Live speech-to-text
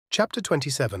Chapter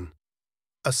 27.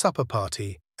 A Supper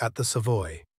Party at the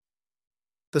Savoy.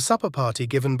 The supper party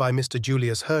given by Mr.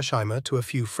 Julius Hersheimer to a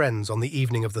few friends on the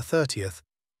evening of the 30th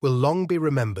will long be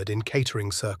remembered in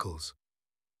catering circles.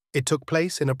 It took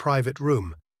place in a private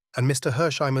room, and Mr.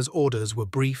 Hersheimer's orders were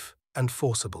brief and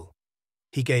forcible.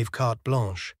 He gave carte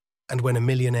blanche, and when a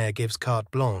millionaire gives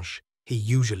carte blanche, he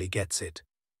usually gets it.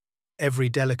 Every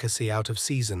delicacy out of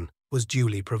season was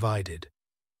duly provided.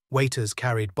 Waiters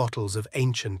carried bottles of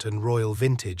ancient and royal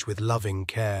vintage with loving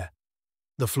care.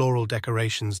 The floral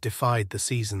decorations defied the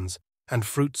seasons, and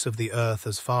fruits of the earth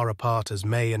as far apart as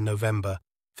May and November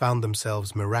found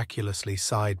themselves miraculously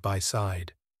side by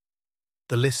side.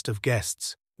 The list of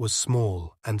guests was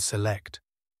small and select.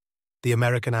 The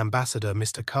American ambassador,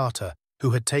 Mr. Carter,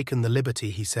 who had taken the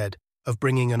liberty, he said, of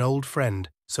bringing an old friend,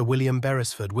 Sir William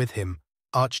Beresford, with him,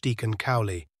 Archdeacon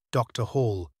Cowley, Dr.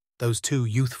 Hall, those two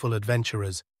youthful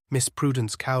adventurers, Miss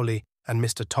Prudence Cowley and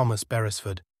Mr. Thomas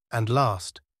Beresford, and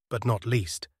last, but not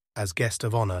least, as guest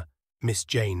of honour, Miss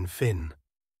Jane Finn.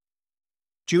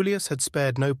 Julius had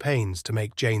spared no pains to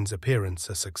make Jane's appearance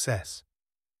a success.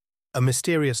 A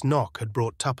mysterious knock had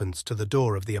brought tuppence to the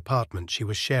door of the apartment she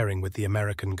was sharing with the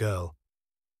American girl.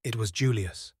 It was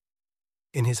Julius.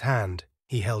 In his hand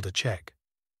he held a cheque.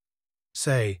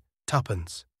 "Say,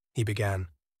 tuppence," he began.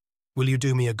 "Will you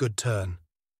do me a good turn?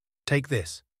 Take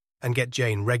this, and get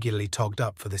Jane regularly togged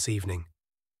up for this evening.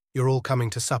 You're all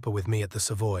coming to supper with me at the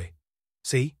Savoy.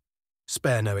 See?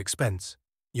 Spare no expense.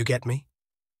 You get me?"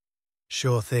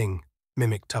 "Sure thing,"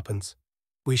 mimicked tuppence.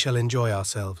 "We shall enjoy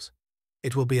ourselves.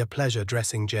 It will be a pleasure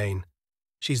dressing Jane.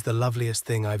 She's the loveliest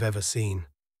thing I've ever seen."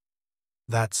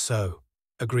 "That's so,"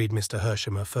 agreed Mr.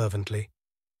 Hersheimer fervently.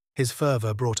 His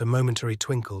fervour brought a momentary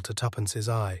twinkle to tuppence's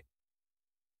eye.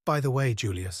 "By the way,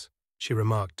 Julius," she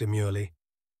remarked demurely,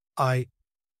 "I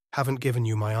haven't given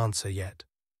you my answer yet."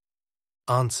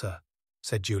 "Answer,"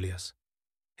 said Julius.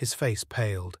 His face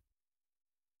paled.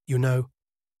 "You know,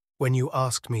 when you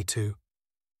asked me to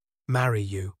marry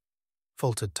you,"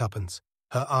 faltered tuppence,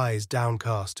 her eyes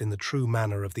downcast in the true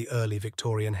manner of the early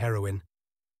Victorian heroine,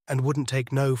 "and wouldn't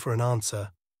take no for an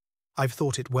answer. I've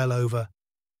thought it well over."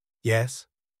 "Yes,"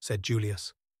 said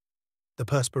Julius. The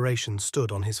perspiration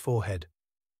stood on his forehead.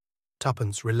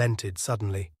 Tuppence relented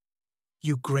suddenly.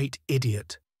 "You great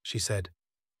idiot," she said.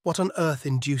 "What on earth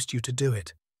induced you to do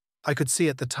it? I could see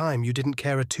at the time you didn't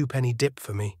care a twopenny dip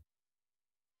for me."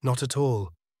 "Not at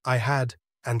all. I had,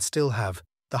 and still have,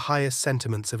 the highest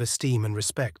sentiments of esteem and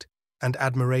respect, and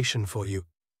admiration for you."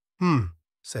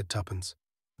 Said tuppence.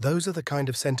 "Those are the kind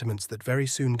of sentiments that very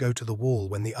soon go to the wall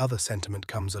when the other sentiment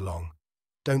comes along.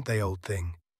 Don't they, old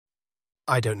thing?"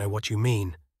 "I don't know what you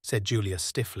mean," said Julius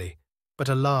stiffly, but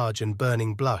a large and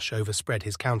burning blush overspread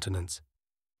his countenance.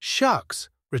 "Shucks!"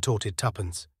 retorted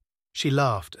tuppence. She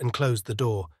laughed and closed the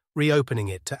door, reopening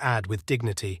it to add with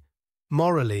dignity,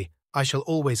 "Morally, I shall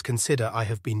always consider I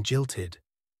have been jilted."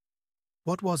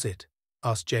 "What was it?"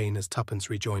 asked Jane as tuppence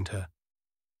rejoined her.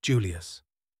 "Julius."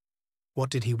 "What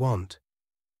did he want?"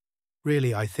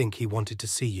 "Really, I think he wanted to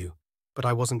see you, but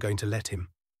I wasn't going to let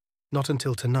him. Not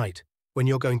until tonight, when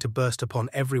you're going to burst upon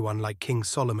everyone like King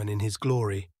Solomon in his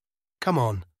glory. Come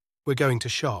on, we're going to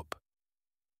shop."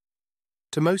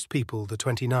 To most people, the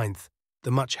 29th,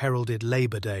 the much-heralded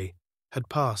Labour Day, had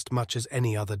passed much as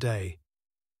any other day.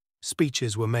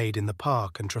 Speeches were made in the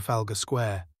Park and Trafalgar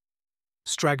Square.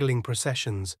 Straggling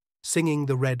processions, singing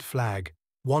the red flag,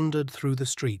 wandered through the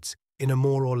streets in a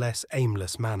more or less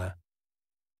aimless manner.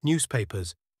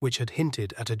 Newspapers, which had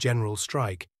hinted at a general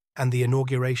strike and the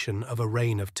inauguration of a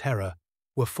reign of terror,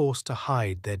 were forced to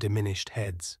hide their diminished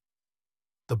heads.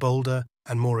 The bolder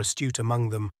and more astute among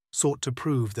them sought to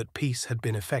prove that peace had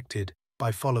been effected by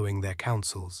following their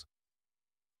counsels.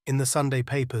 In the Sunday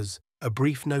papers, a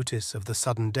brief notice of the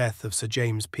sudden death of Sir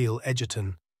James Peel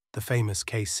Egerton, the famous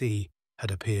K.C.,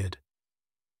 had appeared.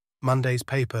 Monday's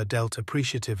paper dealt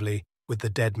appreciatively with the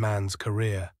dead man's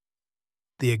career.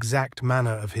 The exact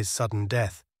manner of his sudden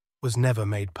death was never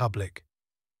made public.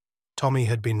 Tommy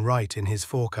had been right in his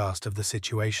forecast of the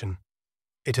situation.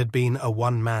 It had been a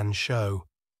one-man show.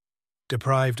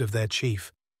 Deprived of their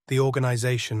chief, the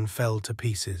organisation fell to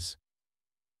pieces.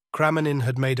 Kramanin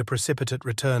had made a precipitate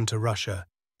return to Russia,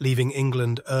 leaving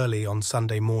England early on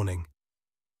Sunday morning.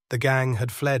 The gang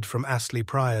had fled from Astley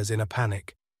Priors in a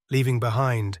panic, leaving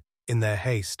behind, in their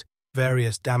haste,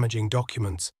 various damaging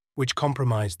documents which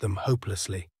compromised them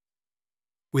hopelessly.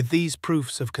 With these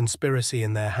proofs of conspiracy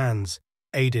in their hands,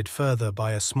 aided further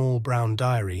by a small brown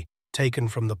diary taken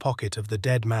from the pocket of the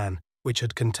dead man, which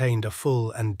had contained a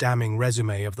full and damning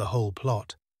resume of the whole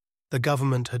plot, the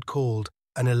government had called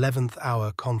an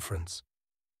 11th-hour conference.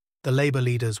 The Labour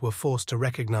leaders were forced to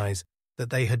recognise that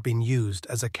they had been used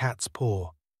as a cat's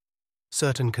paw.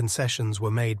 Certain concessions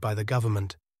were made by the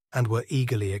government and were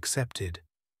eagerly accepted.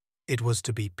 It was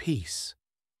to be peace,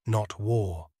 not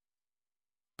war.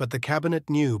 But the cabinet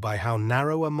knew by how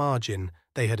narrow a margin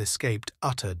they had escaped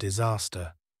utter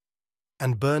disaster.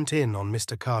 And burnt in on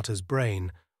Mr. Carter's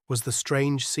brain was the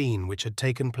strange scene which had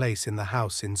taken place in the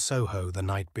house in Soho the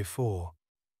night before.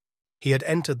 He had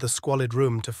entered the squalid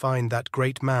room to find that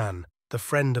great man, the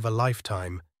friend of a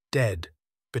lifetime, dead,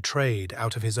 betrayed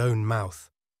out of his own mouth.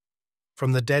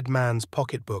 From the dead man's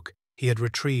pocketbook he had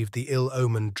retrieved the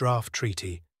ill-omened draft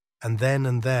treaty, and then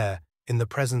and there, in the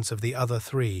presence of the other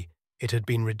three, it had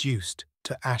been reduced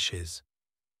to ashes.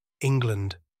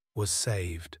 England was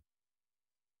saved.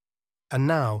 And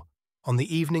now, on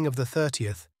the evening of the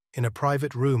 30th, in a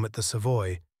private room at the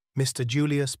Savoy, Mr.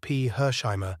 Julius P.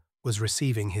 Hersheimer was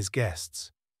receiving his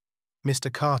guests.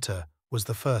 Mr. Carter was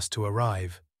the first to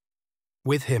arrive.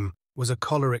 With him was a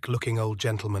choleric-looking old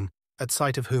gentleman, at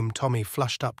sight of whom Tommy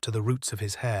flushed up to the roots of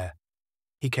his hair.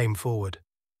 He came forward.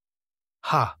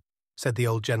 "Ha," said the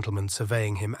old gentleman,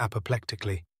 surveying him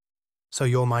apoplectically. "So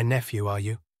you're my nephew, are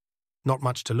you? Not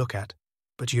much to look at,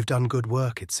 but you've done good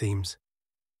work, it seems.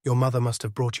 Your mother must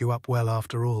have brought you up well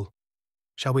after all.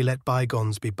 Shall we let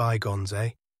bygones be bygones,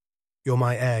 eh? You're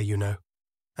my heir, you know,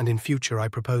 and in future I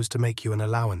propose to make you an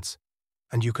allowance,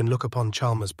 and you can look upon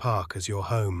Chalmers Park as your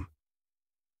home."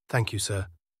 "Thank you, sir.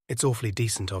 It's awfully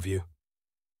decent of you."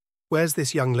 "Where's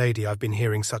this young lady I've been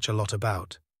hearing such a lot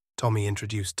about?" Tommy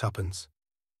introduced Tuppence.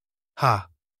 "Ha,"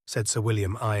 said Sir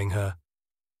William, eyeing her.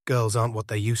 "Girls aren't what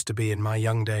they used to be in my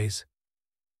young days."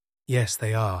 "Yes,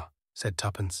 they are," said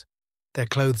Tuppence. "Their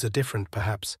clothes are different,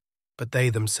 perhaps, but they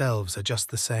themselves are just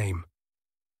the same."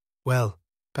 "Well,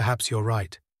 perhaps you're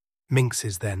right.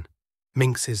 Minxes, then.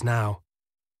 Minxes now."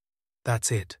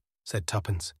 "That's it," said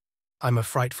Tuppence. "I'm a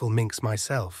frightful minx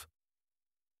myself."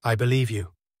 "I believe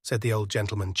you," said the old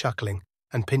gentleman, chuckling,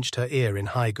 and pinched her ear in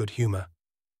high good humour.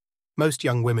 Most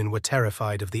young women were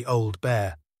terrified of the old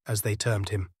bear, as they termed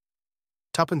him.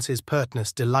 Tuppence's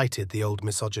pertness delighted the old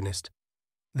misogynist.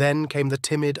 Then came the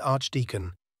timid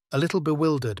archdeacon, a little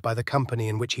bewildered by the company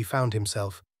in which he found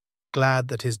himself, glad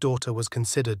that his daughter was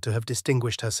considered to have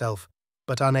distinguished herself,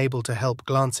 but unable to help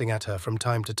glancing at her from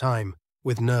time to time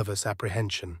with nervous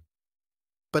apprehension.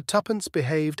 But Tuppence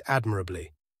behaved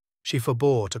admirably. She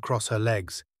forbore to cross her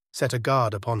legs, set a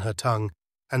guard upon her tongue,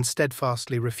 and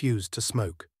steadfastly refused to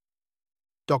smoke.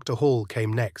 Dr. Hall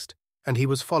came next, and he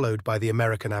was followed by the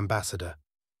American ambassador.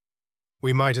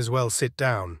 "We might as well sit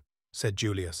down," said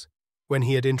Julius, when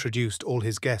he had introduced all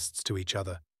his guests to each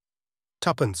other.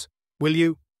 "Tuppence, will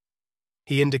you—"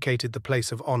 He indicated the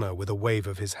place of honour with a wave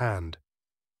of his hand.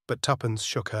 But Tuppence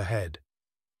shook her head.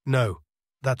 "No,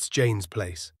 that's Jane's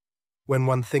place. When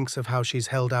one thinks of how she's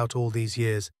held out all these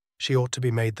years, she ought to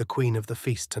be made the queen of the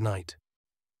feast tonight."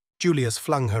 Julius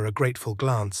flung her a grateful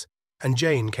glance, and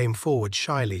Jane came forward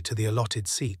shyly to the allotted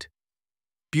seat.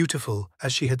 Beautiful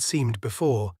as she had seemed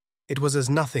before, it was as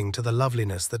nothing to the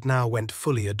loveliness that now went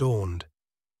fully adorned.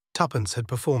 Tuppence had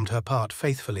performed her part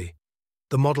faithfully.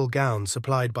 The model gown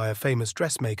supplied by a famous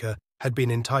dressmaker had been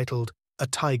entitled "A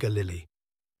Tiger Lily."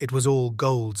 It was all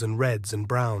golds and reds and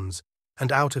browns,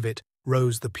 and out of it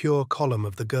rose the pure column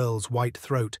of the girl's white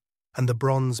throat and the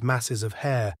bronze masses of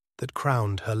hair that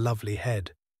crowned her lovely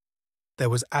head. There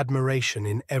was admiration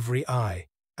in every eye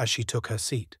as she took her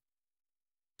seat.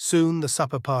 Soon the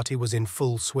supper party was in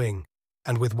full swing,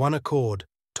 and with one accord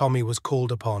Tommy was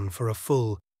called upon for a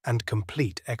full and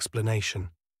complete explanation.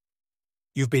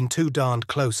 "You've been too darned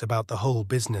close about the whole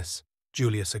business,"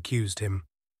 Julius accused him.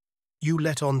 "You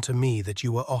let on to me that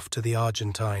you were off to the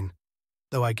Argentine,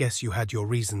 though I guess you had your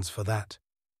reasons for that.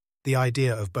 The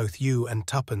idea of both you and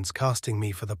Tuppence casting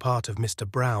me for the part of Mr.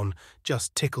 Brown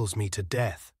just tickles me to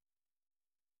death."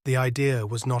 "The idea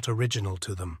was not original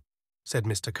to them," said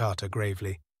Mr. Carter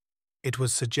gravely. "It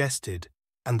was suggested,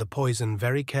 and the poison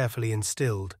very carefully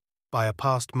instilled, by a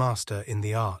past master in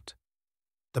the art.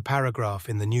 The paragraph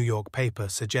in the New York paper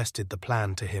suggested the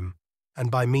plan to him,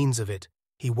 and by means of it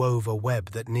he wove a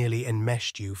web that nearly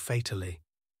enmeshed you fatally."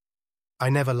 "I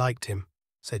never liked him,"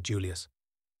 said Julius.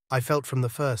 "I felt from the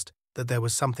first that there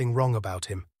was something wrong about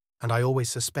him, and I always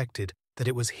suspected that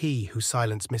it was he who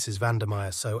silenced Mrs.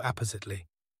 Vandermeyer so appositely.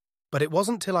 But it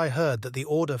wasn't till I heard that the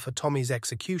order for Tommy's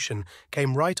execution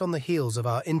came right on the heels of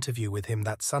our interview with him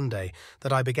that Sunday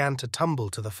that I began to tumble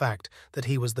to the fact that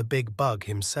he was the big bug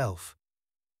himself."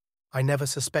 "I never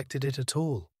suspected it at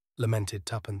all," lamented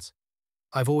Tuppence.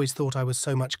 "I've always thought I was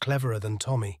so much cleverer than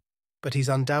Tommy, but he's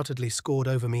undoubtedly scored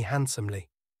over me handsomely."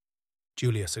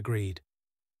 Julius agreed.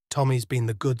 "Tommy's been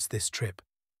the goods this trip.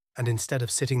 and instead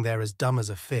of sitting there as dumb as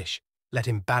a fish, let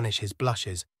him banish his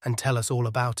blushes and tell us all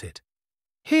about it.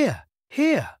 Here,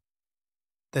 here!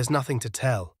 There's nothing to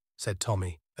tell, said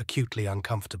Tommy, acutely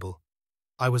uncomfortable.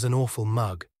 I was an awful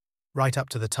mug, right up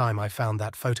to the time I found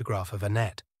that photograph of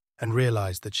Annette and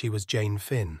realized that she was Jane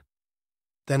Finn.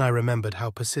 Then I remembered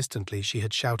how persistently she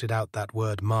had shouted out that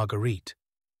word Marguerite,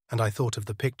 and I thought of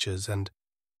the pictures and,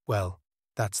 well,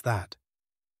 that's that.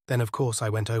 Then of course I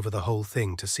went over the whole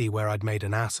thing to see where I'd made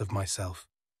an ass of myself.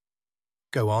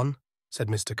 Go on, said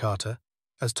Mr. Carter,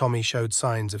 as Tommy showed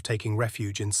signs of taking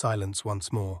refuge in silence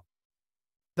once more.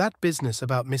 That business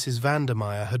about Mrs.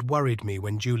 Vandermeyer had worried me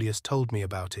when Julius told me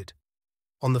about it.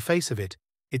 On the face of it,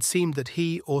 it seemed that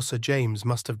he or Sir James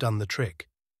must have done the trick.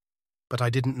 But I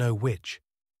didn't know which.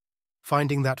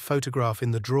 Finding that photograph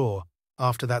in the drawer,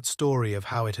 after that story of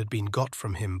how it had been got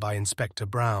from him by Inspector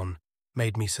Brown,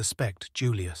 made me suspect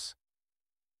Julius.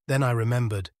 Then I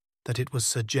remembered that it was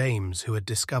Sir James who had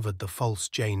discovered the false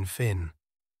Jane Finn.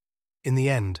 In the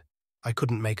end, I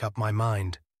couldn't make up my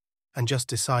mind, and just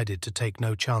decided to take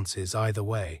no chances either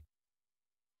way.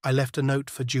 I left a note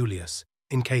for Julius,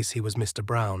 in case he was Mr.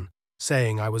 Brown,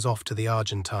 saying I was off to the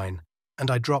Argentine, and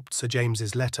I dropped Sir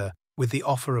James's letter with the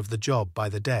offer of the job by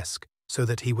the desk so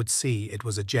that he would see it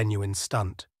was a genuine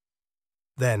stunt.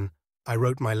 Then I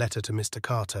wrote my letter to Mr.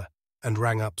 Carter and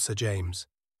rang up Sir James.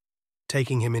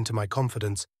 Taking him into my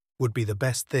confidence would be the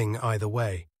best thing either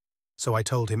way, so I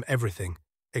told him everything,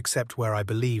 except where I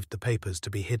believed the papers to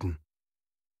be hidden.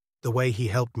 The way he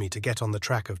helped me to get on the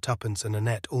track of Tuppence and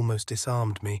Annette almost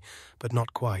disarmed me, but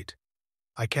not quite.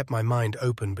 I kept my mind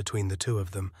open between the two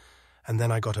of them, and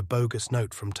then I got a bogus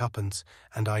note from Tuppence,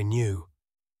 and I knew.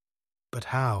 But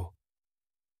how?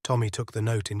 Tommy took the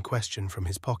note in question from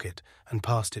his pocket and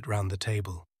passed it round the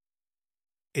table.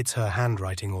 It's her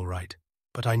handwriting all right,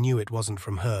 but I knew it wasn't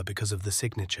from her because of the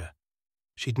signature.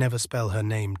 She'd never spell her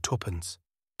name Tuppence,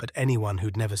 but anyone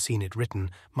who'd never seen it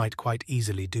written might quite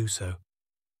easily do so.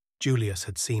 Julius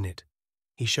had seen it.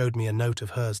 He showed me a note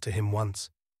of hers to him once,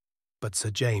 but Sir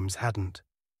James hadn't.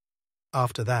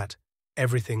 After that,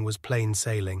 everything was plain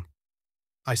sailing.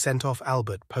 I sent off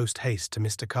Albert post-haste to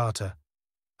Mr. Carter.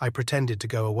 I pretended to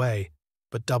go away,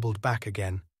 but doubled back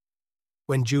again.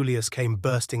 When Julius came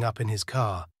bursting up in his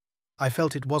car, I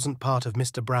felt it wasn't part of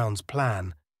Mr. Brown's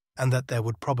plan and that there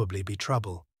would probably be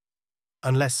trouble.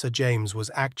 Unless Sir James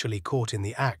was actually caught in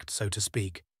the act, so to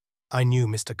speak, I knew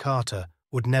Mr. Carter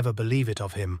would never believe it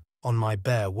of him on my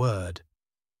bare word.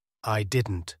 I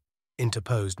didn't,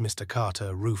 interposed Mr.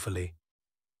 Carter ruefully.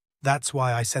 That's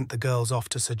why I sent the girls off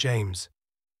to Sir James.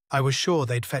 I was sure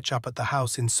they'd fetch up at the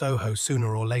house in Soho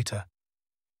sooner or later.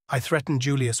 I threatened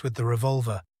Julius with the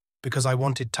revolver because I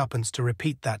wanted Tuppence to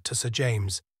repeat that to Sir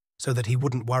James so that he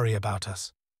wouldn't worry about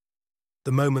us.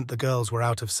 The moment the girls were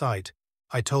out of sight,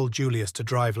 I told Julius to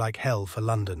drive like hell for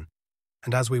London,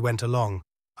 and as we went along,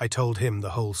 I told him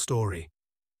the whole story.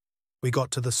 We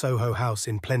got to the Soho house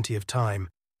in plenty of time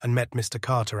and met Mr.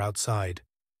 Carter outside.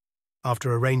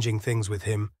 After arranging things with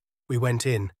him, we went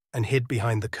in and hid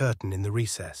behind the curtain in the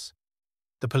recess.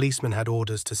 The policeman had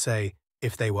orders to say,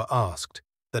 if they were asked,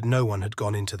 that no one had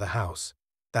gone into the house.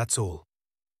 That's all.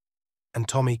 And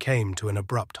Tommy came to an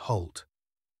abrupt halt.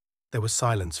 There was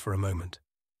silence for a moment.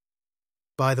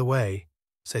 By the way,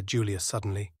 said Julius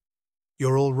suddenly,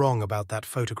 you're all wrong about that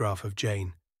photograph of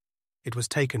Jane. It was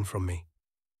taken from me,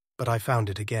 but I found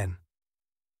it again.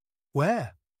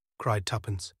 Where? Cried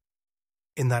Tuppence.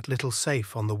 In that little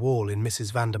safe on the wall in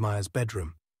Mrs. Vandermeyer's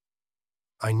bedroom.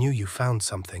 I knew you found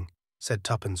something, said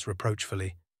Tuppence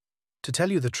reproachfully. To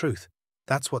tell you the truth,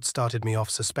 that's what started me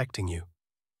off suspecting you.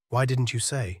 Why didn't you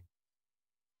say?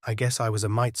 I guess I was a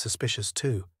mite suspicious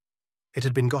too. It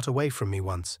had been got away from me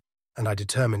once, and I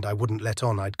determined I wouldn't let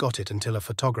on I'd got it until a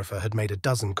photographer had made a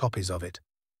dozen copies of it.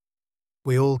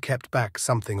 We all kept back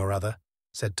something or other,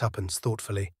 said Tuppence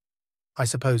thoughtfully. I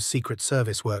suppose Secret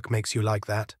Service work makes you like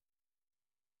that.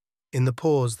 In the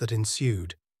pause that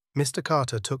ensued, Mr.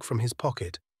 Carter took from his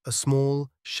pocket a small,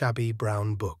 shabby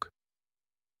brown book.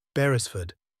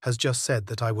 Beresford has just said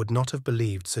that I would not have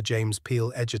believed Sir James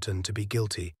Peel Egerton to be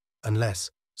guilty unless,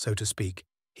 so to speak,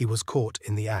 he was caught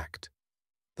in the act.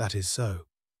 That is so.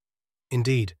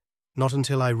 Indeed, not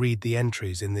until I read the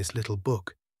entries in this little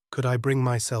book could I bring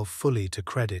myself fully to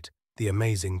credit the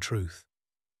amazing truth.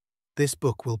 This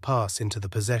book will pass into the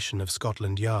possession of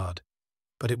Scotland Yard,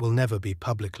 but it will never be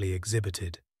publicly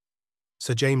exhibited.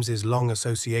 Sir James's long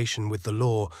association with the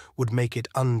law would make it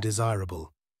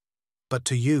undesirable. But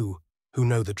to you, who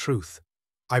know the truth,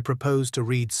 I propose to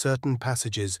read certain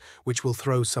passages which will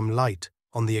throw some light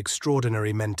on the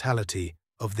extraordinary mentality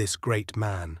of this great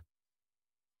man.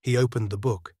 He opened the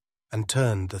book and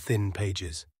turned the thin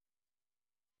pages.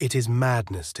 It is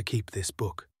madness to keep this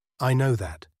book. I know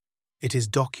that. It is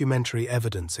documentary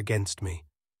evidence against me.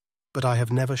 But I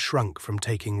have never shrunk from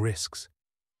taking risks,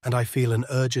 and I feel an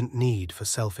urgent need for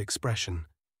self-expression.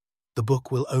 The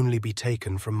book will only be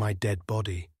taken from my dead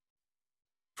body.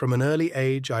 From an early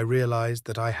age, I realized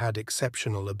that I had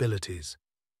exceptional abilities.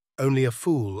 Only a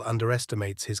fool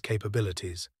underestimates his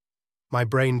capabilities. My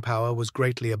brain power was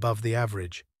greatly above the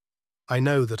average. I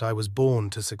know that I was born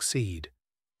to succeed.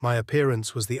 My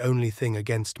appearance was the only thing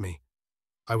against me.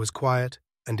 I was quiet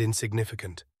and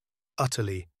insignificant,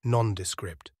 utterly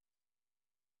nondescript.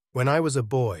 When I was a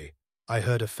boy, I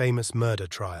heard a famous murder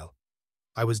trial.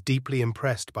 I was deeply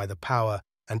impressed by the power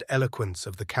and eloquence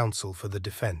of the counsel for the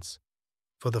defense.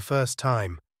 For the first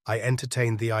time, I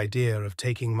entertained the idea of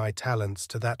taking my talents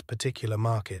to that particular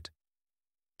market.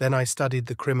 Then I studied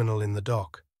the criminal in the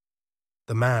dock.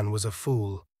 The man was a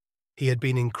fool. He had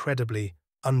been incredibly,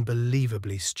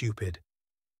 unbelievably stupid.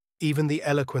 Even the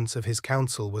eloquence of his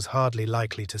counsel was hardly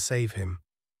likely to save him.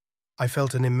 I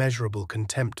felt an immeasurable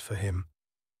contempt for him.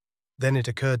 Then it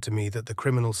occurred to me that the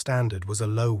criminal standard was a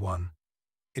low one.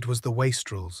 It was the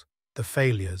wastrels, the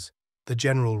failures, the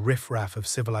general riffraff of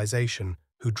civilization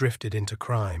who drifted into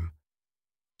crime.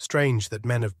 Strange that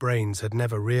men of brains had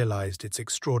never realized its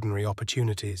extraordinary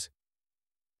opportunities.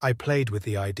 I played with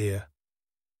the idea.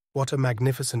 What a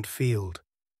magnificent field!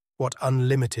 What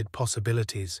unlimited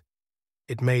possibilities!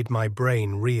 It made my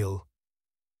brain reel.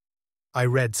 I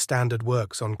read standard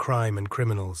works on crime and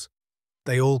criminals.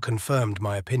 They all confirmed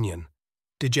my opinion.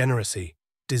 Degeneracy,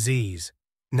 disease,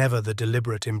 never the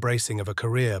deliberate embracing of a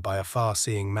career by a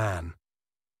far-seeing man.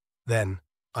 Then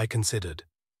I considered.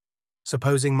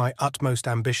 Supposing my utmost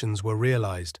ambitions were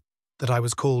realized, that I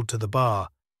was called to the bar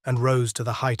and rose to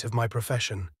the height of my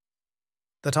profession,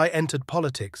 that I entered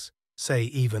politics, say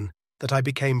even that I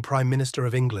became Prime Minister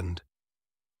of England.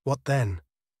 What then?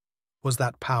 Was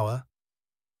that power?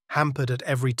 Hampered at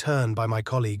every turn by my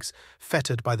colleagues,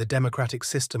 fettered by the democratic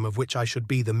system of which I should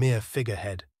be the mere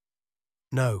figurehead.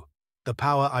 No, the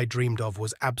power I dreamed of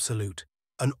was absolute,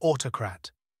 an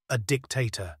autocrat, a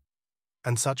dictator.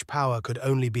 And such power could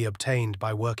only be obtained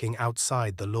by working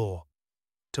outside the law,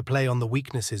 to play on the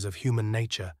weaknesses of human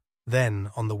nature,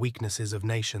 then on the weaknesses of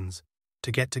nations,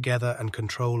 to get together and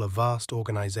control a vast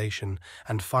organization,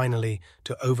 and finally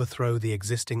to overthrow the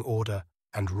existing order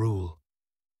and rule.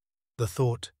 The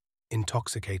thought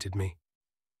intoxicated me.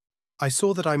 I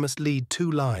saw that I must lead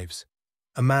two lives.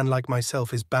 A man like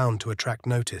myself is bound to attract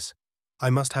notice. I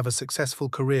must have a successful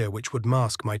career which would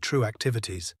mask my true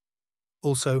activities.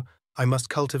 Also, I must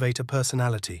cultivate a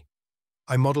personality.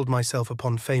 I modeled myself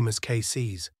upon famous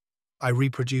KCs. I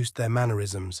reproduced their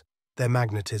mannerisms, their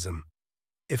magnetism.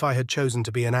 If I had chosen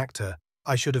to be an actor,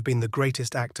 I should have been the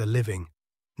greatest actor living.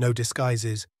 No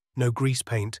disguises, no grease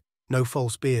paint, no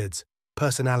false beards.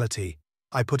 Personality,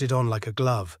 I put it on like a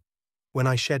glove. When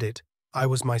I shed it, I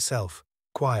was myself,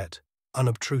 quiet,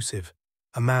 unobtrusive,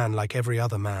 a man like every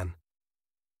other man.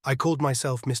 I called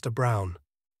myself Mr. Brown.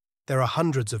 There are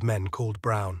hundreds of men called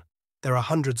Brown. There are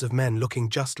hundreds of men looking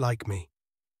just like me.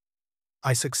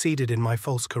 I succeeded in my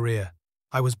false career.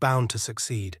 I was bound to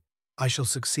succeed. I shall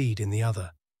succeed in the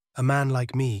other. A man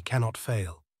like me cannot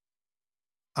fail.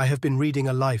 I have been reading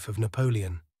a life of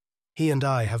Napoleon. He and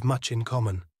I have much in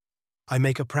common. I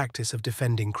make a practice of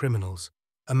defending criminals.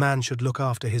 A man should look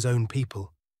after his own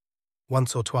people.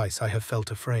 Once or twice I have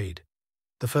felt afraid.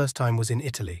 The first time was in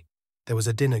Italy. There was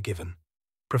a dinner given.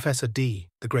 Professor D,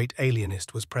 the great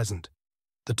alienist, was present.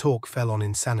 The talk fell on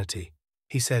insanity.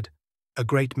 He said, "A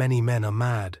great many men are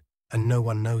mad, and no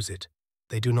one knows it.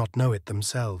 They do not know it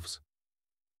themselves."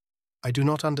 I do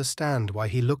not understand why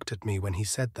he looked at me when he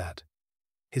said that.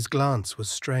 His glance was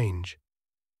strange.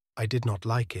 I did not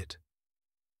like it.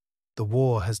 The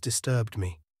war has disturbed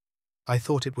me. I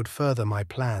thought it would further my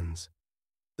plans.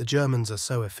 The Germans are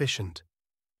so efficient.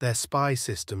 Their spy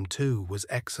system, too, was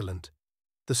excellent.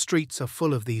 The streets are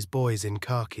full of these boys in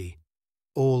khaki,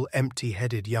 all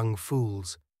empty-headed young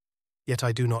fools. Yet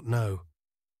I do not know.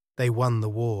 They won the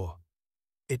war.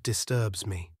 It disturbs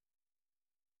me.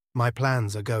 My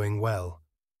plans are going well.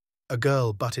 A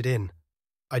girl butted in.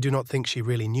 I do not think she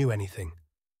really knew anything.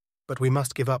 But we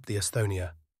must give up the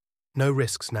Estonia. No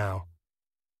risks now.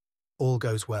 All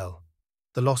goes well.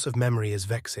 The loss of memory is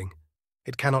vexing.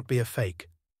 It cannot be a fake.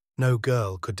 No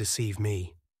girl could deceive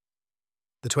me.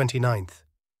 The 29th.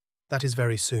 That is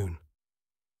very soon.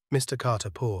 Mr. Carter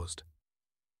paused.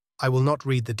 I will not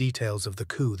read the details of the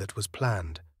coup that was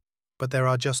planned, but there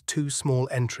are just two small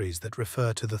entries that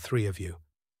refer to the three of you.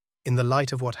 In the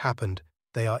light of what happened,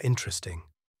 they are interesting.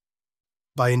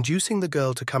 By inducing the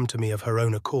girl to come to me of her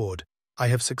own accord, I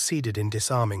have succeeded in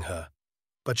disarming her.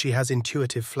 But she has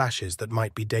intuitive flashes that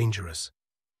might be dangerous.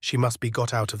 She must be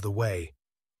got out of the way.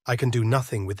 I can do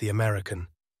nothing with the American.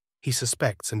 He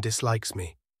suspects and dislikes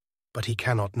me, but he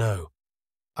cannot know.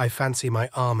 I fancy my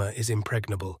armor is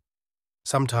impregnable.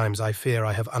 Sometimes I fear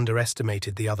I have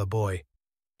underestimated the other boy.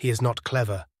 He is not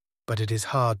clever, but it is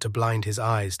hard to blind his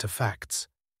eyes to facts.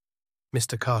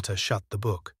 Mr. Carter shut the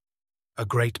book. A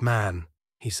great man,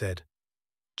 he said.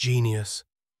 Genius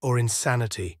or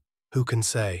insanity, who can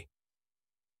say?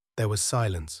 There was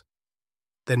silence.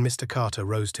 Then Mr. Carter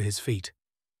rose to his feet.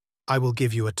 I will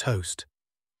give you a toast,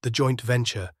 the joint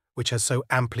venture which has so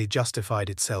amply justified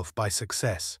itself by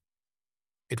success.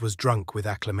 It was drunk with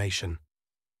acclamation.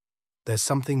 There's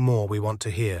something more we want to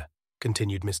hear,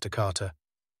 continued Mr. Carter.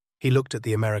 He looked at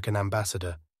the American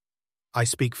ambassador. I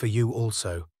speak for you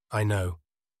also, I know.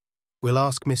 We'll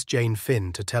ask Miss Jane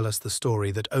Finn to tell us the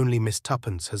story that only Miss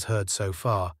Tuppence has heard so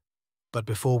far, but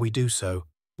before we do so,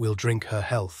 we'll drink her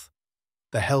health.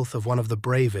 The health of one of the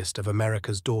bravest of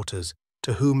America's daughters,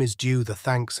 to whom is due the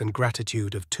thanks and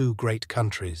gratitude of two great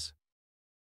countries.